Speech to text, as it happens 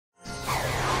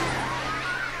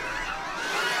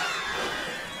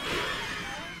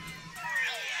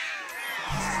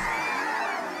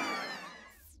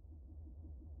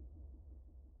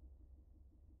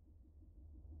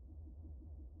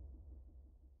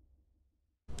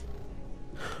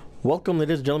Welcome,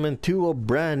 ladies and gentlemen, to a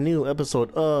brand new episode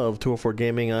of 204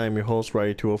 Gaming. I am your host,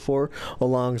 Ryan204.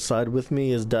 Alongside with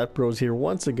me is Dat Bros here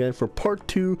once again for part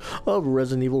 2 of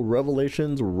Resident Evil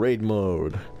Revelations Raid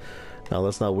Mode. Now,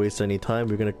 let's not waste any time.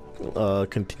 We're going to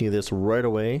continue this right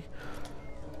away.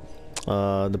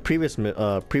 The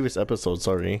previous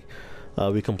episode,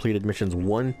 we completed missions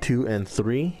 1, 2, and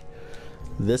 3.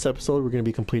 This episode, we're going to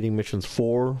be completing missions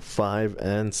 4, 5,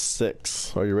 and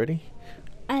 6. Are you ready?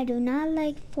 I do not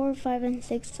like 4, 5, and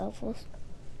 6 levels.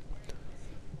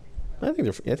 I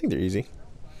think they're easy.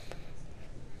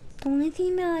 The only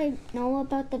thing that I know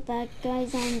about the bad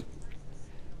guys on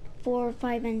 4,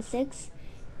 5, and 6,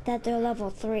 that they're level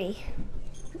 3.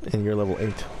 And you're level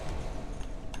 8.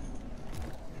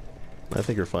 I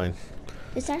think you're fine.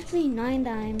 It's actually 9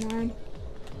 that I'm on.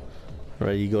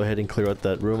 Alright, you go ahead and clear out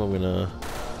that room. I'm gonna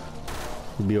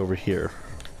be over here.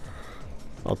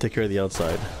 I'll take care of the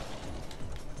outside.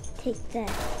 Take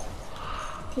that.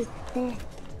 Take that.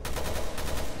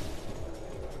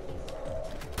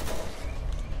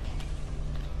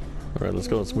 Alright, let's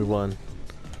go. Let's move on.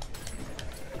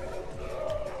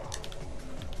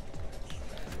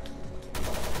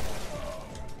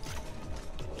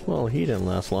 Well, he didn't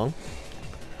last long.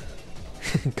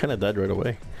 Kinda died right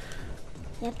away.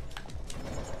 Yep.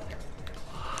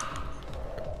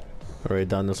 Alright,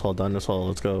 down this hall,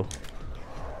 let's go.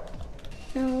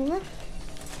 No.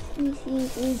 Let me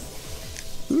see.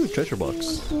 Ooh, treasure box.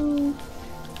 Is in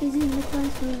the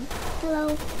classroom.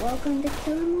 Hello, welcome to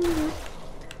California.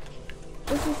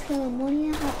 This is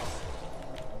California House.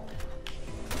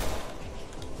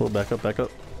 Oh, back up.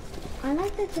 I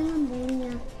like the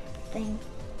California thing.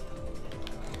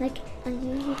 Like, I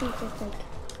usually just like...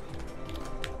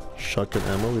 Shotgun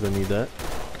ammo, we don't need that.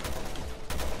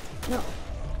 No.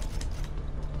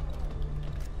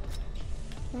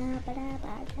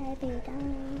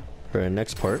 Alright,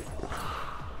 next part.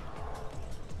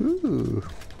 Ooh.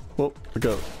 Whoa, look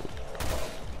out.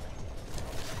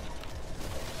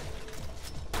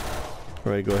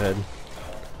 Alright, go ahead.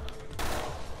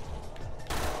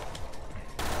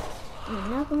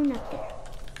 I'm not going up there.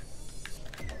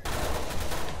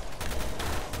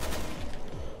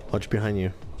 Watch behind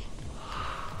you.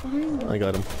 Behind you. I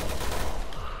got him.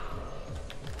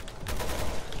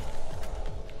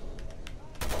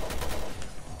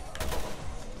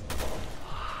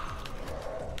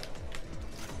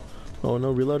 Oh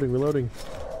no, reloading.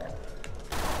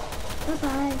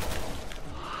 Bye-bye.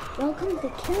 Welcome to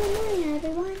California,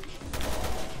 everyone.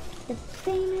 The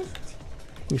famous...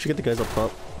 You should get the guys up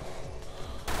top.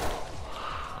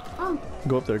 Oh.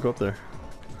 Go up there.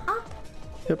 Up?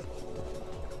 Yep.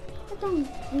 I don't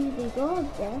usually go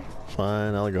up there.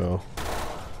 Fine, I'll go.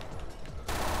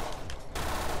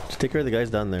 Just take care of the guys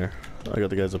down there. I got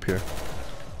the guys up here.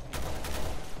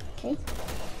 Okay.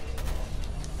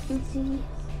 Let's see.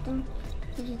 Don't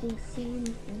usually see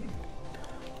anything.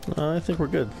 I think we're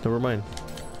good. Never mind.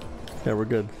 Yeah, we're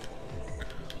good.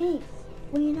 Hey,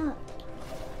 wait up.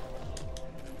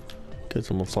 Get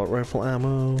some assault rifle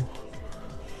ammo.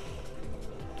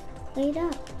 Wait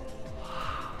up.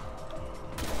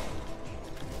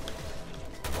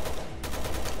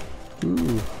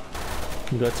 Ooh.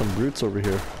 We got some brutes over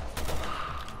here.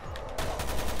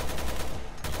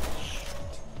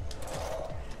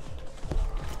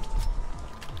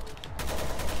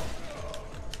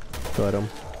 Got him.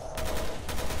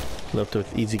 Left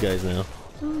with easy guys now.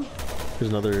 Oh.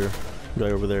 There's another guy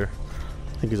over there.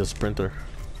 I think he's a sprinter.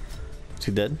 Is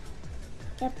he dead?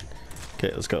 Yep.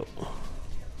 Okay, let's go.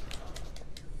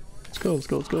 Let's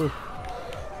go.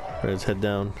 Alright, let's head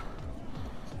down.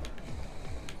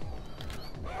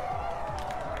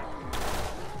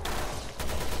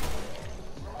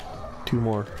 Two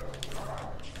more.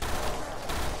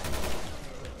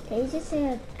 Can you just say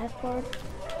an F word?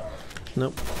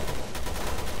 Nope.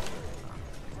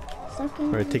 Sucking.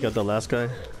 Alright, take out the last guy.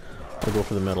 I'll go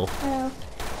for the medal. Hello.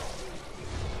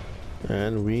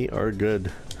 And we are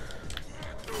good.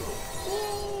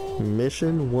 Yay.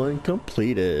 Mission 1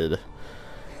 completed.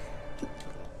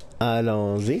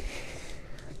 Allons-y.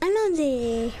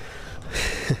 Allons-y.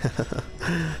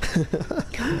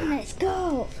 Come on, let's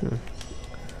go.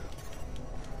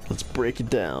 Let's break it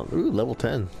down. Ooh, level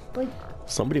 10. Wait,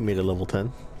 Somebody made a level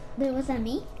 10. was that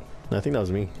me? I think that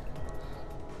was me.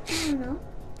 I don't know.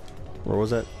 Or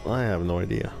was that? I have no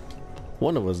idea.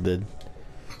 One of us did.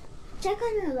 Check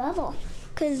on your level.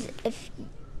 Because if...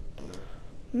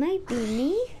 might be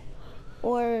me.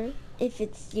 Or if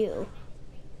it's you.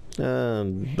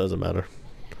 Doesn't matter.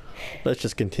 Let's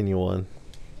just continue on.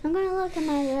 I'm gonna look at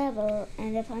my level.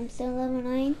 And if I'm still level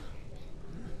 9...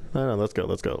 No, let's go.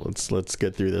 Let's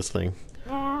get through this thing.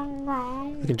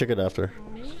 Bye. We can check it after.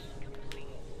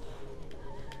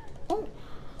 Oh,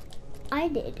 I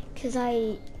did, because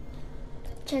I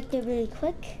checked it really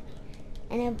quick,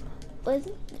 and it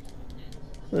wasn't.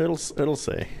 It'll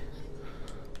say.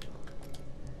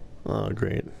 Oh,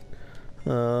 great.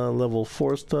 Level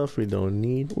 4 stuff we don't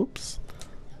need. Whoops.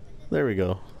 There we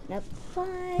go. Level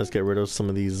 5. Let's get rid of some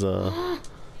of these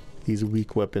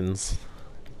weak weapons.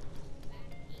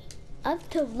 Up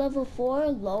to level 4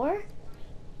 lower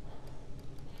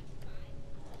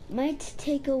might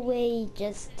take away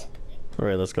just.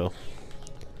 Alright, let's go.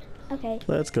 Okay.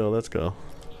 Let's go.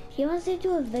 He wants to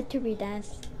do a victory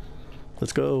dance.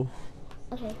 Let's go.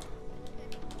 Okay.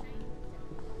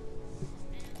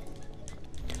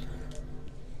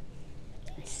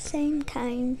 Same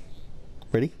time.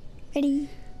 Ready? Ready.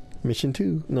 Mission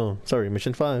 2. No, sorry,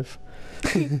 mission 5.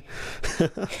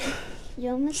 You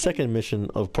almost. Second mission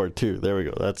of part 2. There we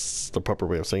go. That's the proper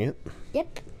way of saying it.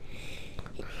 Yep.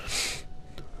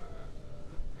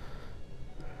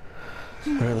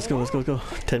 Alright, let's go.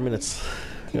 10 minutes.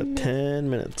 We got 10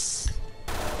 minutes.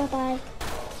 Bye-bye.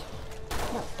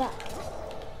 No, bye.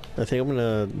 I think I'm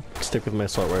gonna stick with my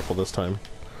assault rifle this time.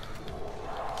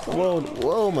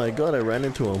 Whoa, my god, I ran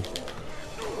into him.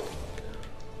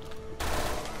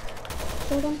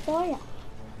 Hold on for ya.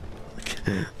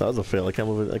 That was a fail. I can't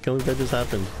believe that just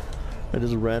happened. I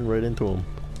just ran right into him.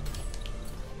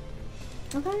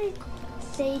 I'm gonna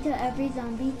say to every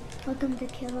zombie, welcome to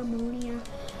Kill Ammonia.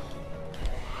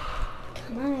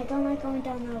 Come on, I don't like going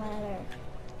down the ladder.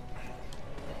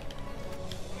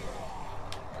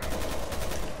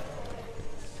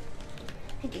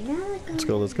 I do not like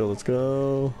going Let's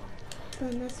go.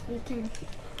 Unless we can.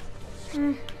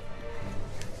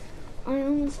 I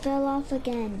almost fell off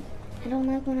again. I don't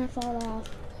like when I fall off.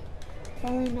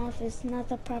 Falling off is not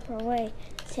the proper way.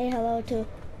 Say hello to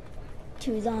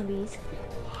two zombies.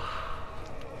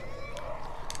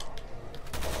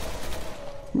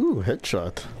 Ooh,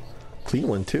 headshot. Clean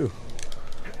one too.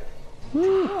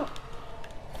 Woo. Oh,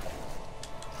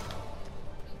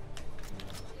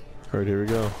 Alright, here we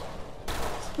go.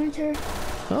 Sprinter.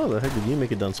 How the heck did you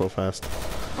make it down so fast?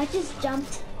 I just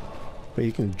jumped. Wait,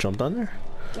 you can jump down there?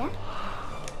 Yeah.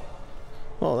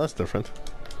 Oh, that's different.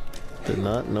 Did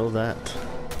not know that.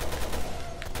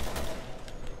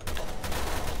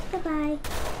 Bye-bye.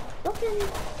 Welcome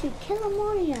to Kill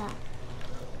Ammonia.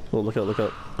 Oh, look out.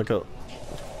 Hello.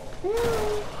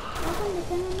 Welcome to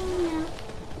Kill Ammonia.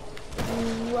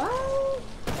 Whoa.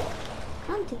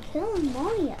 Come to Kill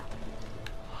Ammonia.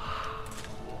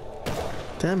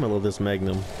 Damn, I love this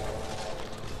Magnum.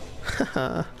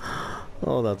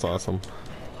 Oh, that's awesome.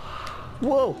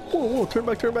 Whoa, turn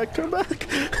back.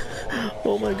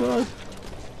 Oh my god.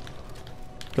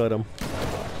 Got him.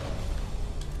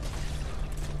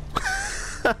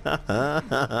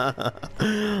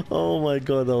 Oh my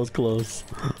god, that was close.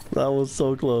 That was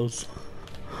so close.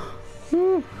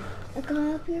 Whew. I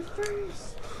got up here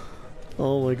first.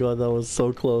 Oh my god, that was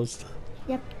so close.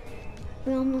 Yep.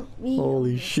 We Holy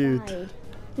almost shoot. died.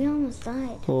 We almost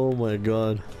died. Oh my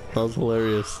god, that was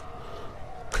hilarious.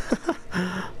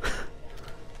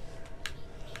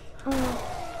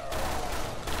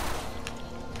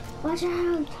 Watch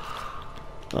out!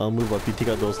 I'll move up, you take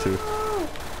out those two.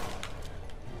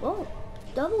 Whoa,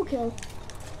 double kill.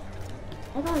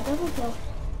 I got a double kill.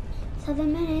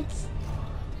 7 minutes.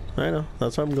 I know,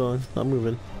 that's where I'm going. I'm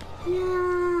moving.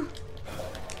 Yeah.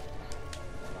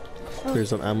 Oh, There's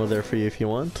some ammo there for you if you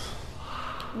want.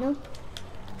 nope.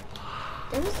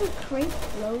 There was a crate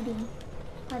loading.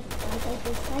 Like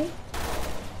this side.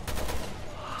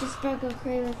 Just broke a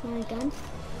crate with my gun.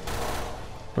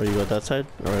 Or you got that side?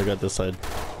 Or I got this side?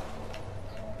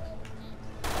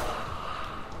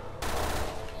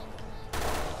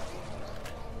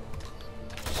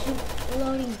 Shoot,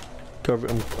 loading. Cover.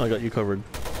 I got you covered.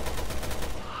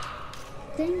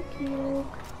 Thank you.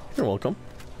 You're welcome.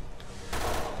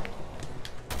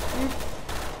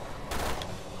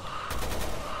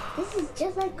 This is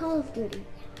just like Call of Duty.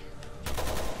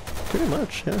 Pretty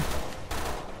much, yeah.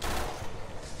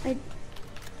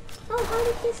 Oh, how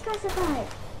did this guy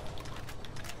survive?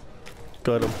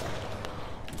 Got him.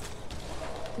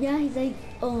 Yeah, he's like,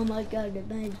 oh my god,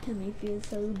 my tummy feels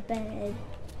so bad.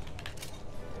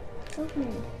 Okay.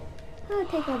 I'll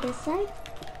take out this side.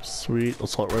 Sweet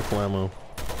assault rifle ammo.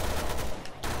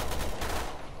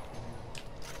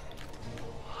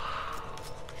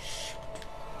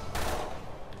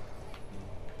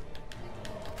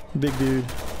 Big dude.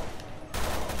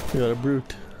 We got a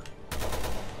brute.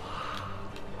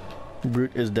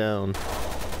 Brute is down.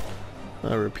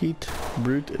 I repeat,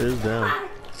 brute is down.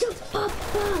 Ah,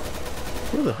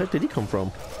 Where the heck did he come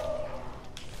from?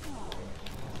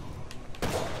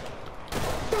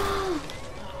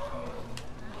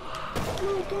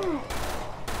 that?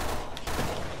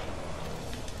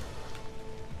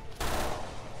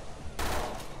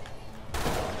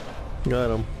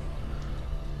 Got him.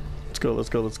 Let's go, let's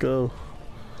go, let's go.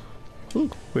 Ooh,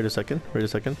 wait a second, wait a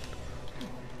second.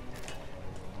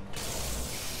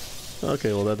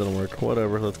 Okay, well that didn't work.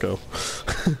 Whatever, let's go.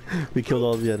 We killed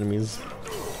all the enemies.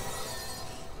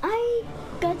 I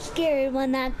got scared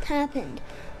when that happened.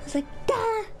 I was like,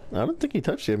 "Gah!" I don't think he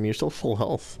touched you. I mean, you're still full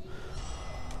health.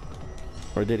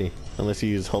 Or did he? Unless he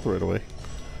used health right away.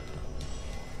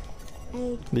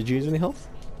 Did you use any health?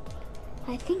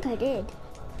 I think I did.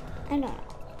 I don't know.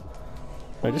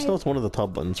 I just know it's one of the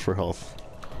top buttons for health.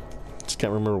 Just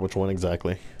can't remember which one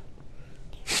exactly.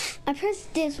 I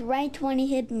pressed this right when he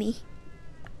hit me.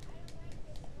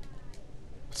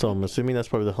 So I'm assuming that's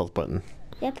probably the health button.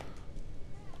 Yep.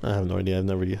 I have no idea. I've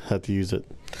never had to use it.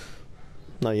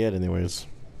 Not yet, anyways.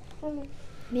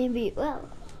 Maybe, well,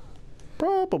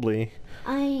 Probably.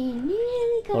 I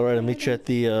nearly got. All right, I'll meet you at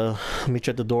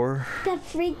the door. That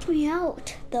freaked me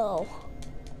out, though.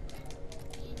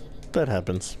 That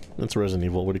happens. It's Resident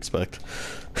Evil. Would expect.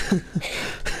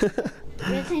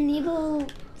 Resident Evil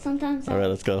sometimes. All right,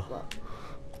 let's go.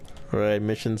 All right,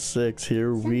 mission 6.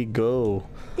 Here we go.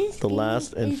 The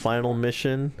last and final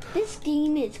mission. This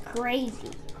game is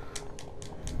crazy.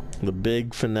 The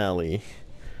big finale.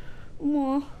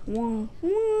 Wah, wah,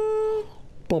 wah.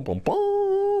 Boom, boom,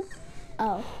 boom.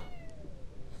 Oh.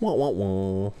 Wah, wah,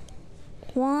 wah.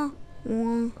 Wah,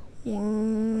 wah,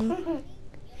 wah.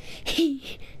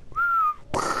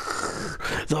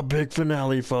 The big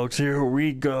finale, folks. Here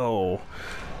we go.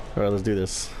 All right, let's do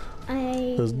this.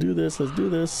 Let's do this. Let's do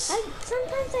this.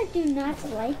 Sometimes I do not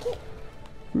like it.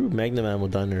 Ooh, Magnum ammo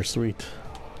down there. Sweet.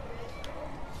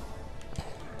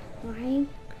 Why?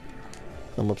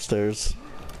 I'm upstairs.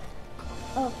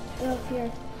 Oh, they're up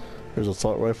here. There's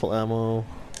assault rifle ammo.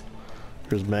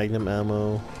 There's Magnum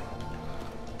ammo.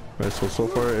 Right, so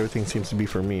far everything seems to be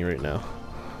for me right now.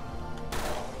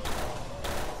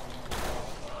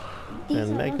 These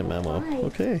And are Magnum level ammo. 5.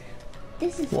 Okay.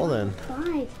 This is Well level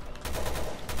then. 5.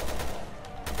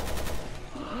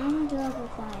 I'm level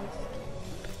 5.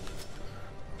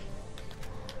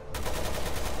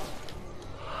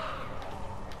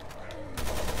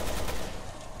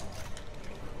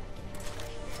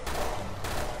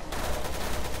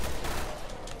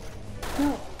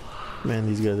 No. Man,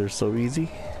 these guys are so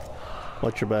easy.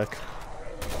 Watch your back.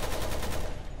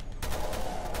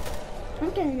 I'm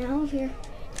getting out of here.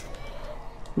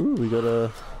 Ooh, we got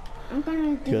a I'm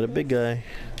gonna do big guy.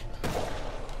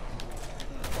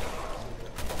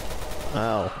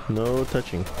 Ow, no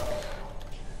touching.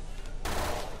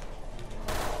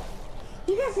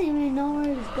 He doesn't even know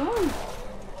where he's going.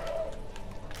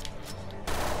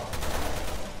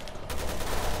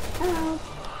 Hello.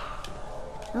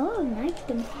 Oh, knifed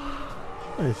him.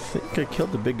 I think I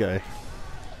killed the big guy.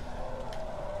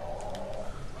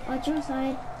 Watch your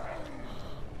side.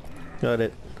 Got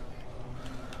it.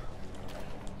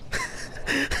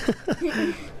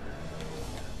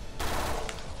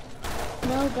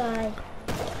 No guy.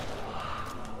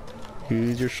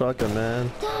 Use your shotgun,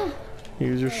 man.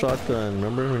 Use your shotgun.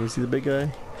 Remember when you see the big guy?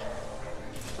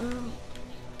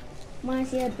 Wanna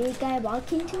see a big guy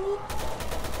walking to me?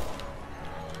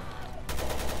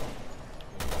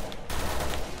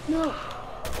 No.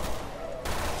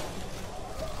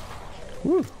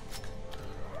 Woo.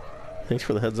 Thanks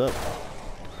for the heads up.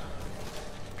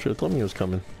 Should have told me he was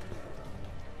coming.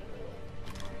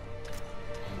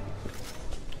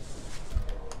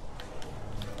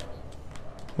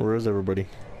 Where is everybody?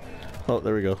 Oh,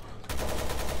 there we go.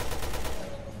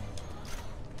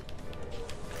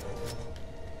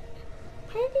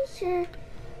 Pretty sure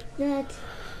that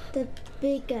the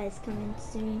big guy's coming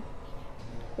soon.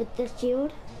 With the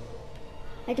shield.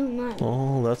 I don't know.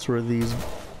 Oh, that's where these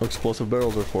explosive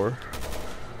barrels are for.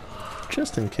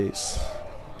 Just in case.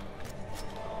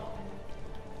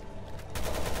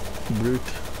 Brute.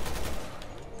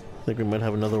 I think we might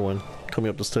have another one coming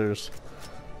up the stairs.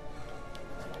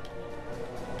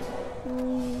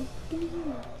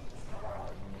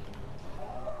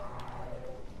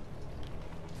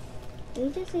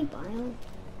 Did you just say bio?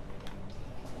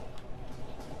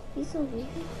 He's over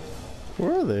here.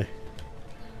 Where are they?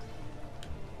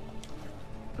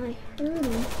 I heard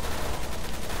him.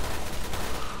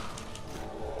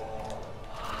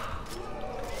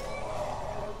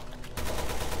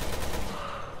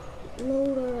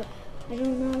 Loader. I do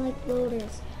not like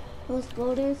loaders. Those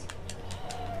loaders.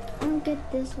 I don't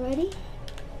get this ready.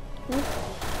 Nope.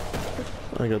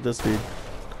 I got this dude.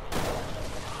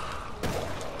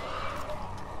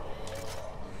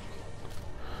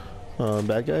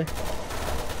 Bad guy?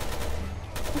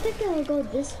 think I'll go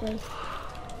this way.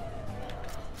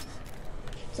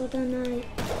 So then I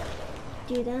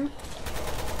do that.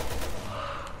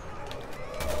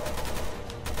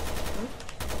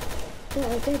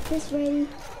 Gotta get this ready.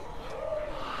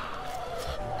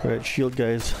 Alright, shield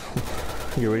guys.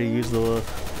 Get ready to use the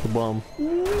bomb.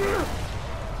 No.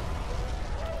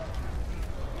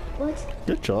 What?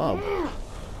 Good job. Yeah.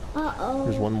 Uh-oh.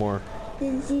 There's one more.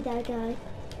 Didn't see that guy.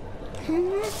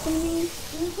 Come after me.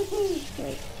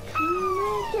 Wait.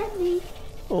 Come after me.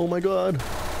 Oh my god.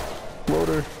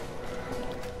 Loader.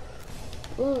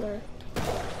 Loader.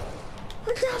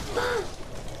 What the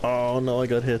fuck? Oh no, I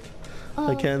got hit.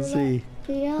 I can't see.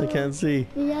 The yellow. I can't see.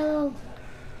 The yellow.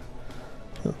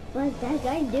 What's that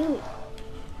guy do?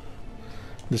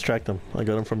 Distract him. I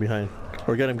got him from behind.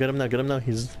 Or get him now, get him now.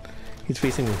 He's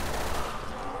facing me.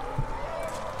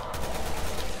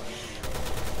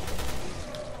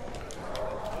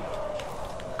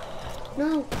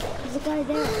 No, there's a guy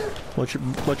there. Watch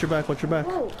your back, watch your back.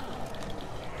 Whoa.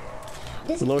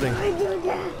 This Reloading. guy do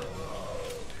that.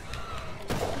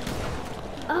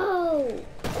 Oh.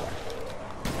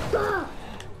 Ah.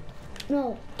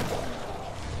 No.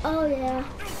 Oh yeah.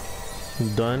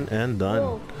 Done and done.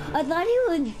 Whoa. I thought he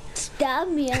would stab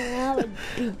me and I would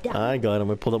be done. I got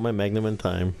him. I pulled up my magnum in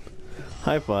time.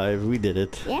 High five. We did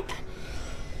it. Yep.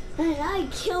 And I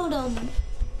killed him.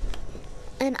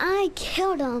 And I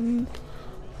killed him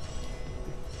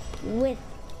with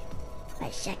my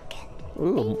second.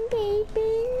 Ooh. Bing, bing,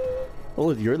 bing.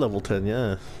 Oh, you're level 10,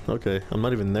 yeah. Okay. I'm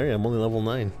not even there yet. I'm only level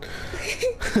 9.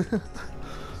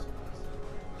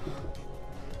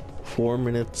 4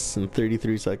 minutes and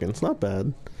 33 seconds. Not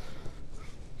bad.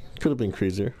 Could have been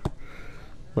crazier.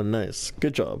 But nice.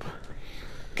 Good job.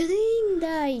 Good thing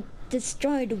that I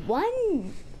destroyed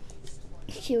one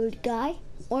shield guy.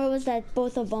 Or was that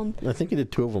both of them? I think you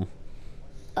did 2 of them.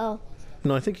 Oh.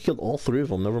 No, I think you killed all 3 of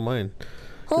them. Never mind.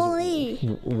 Holy.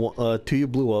 2 you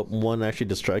blew up. 1 actually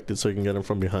distracted so you can get him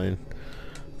from behind.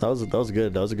 That was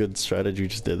good. That was a good strategy you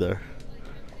just did there.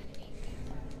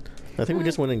 I think we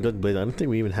just went in gun blazing. I don't think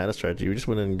we even had a strategy. We just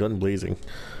went in gun blazing.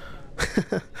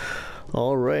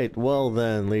 Alright, well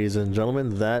then, ladies and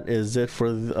gentlemen, that is it for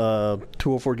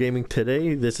 204 Gaming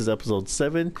today. This is episode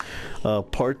 7,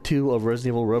 part 2 of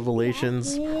Resident Evil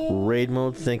Revelations Raid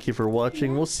Mode. Thank you for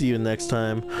watching. We'll see you next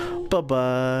time.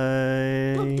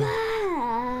 Bye-bye. Bye-bye.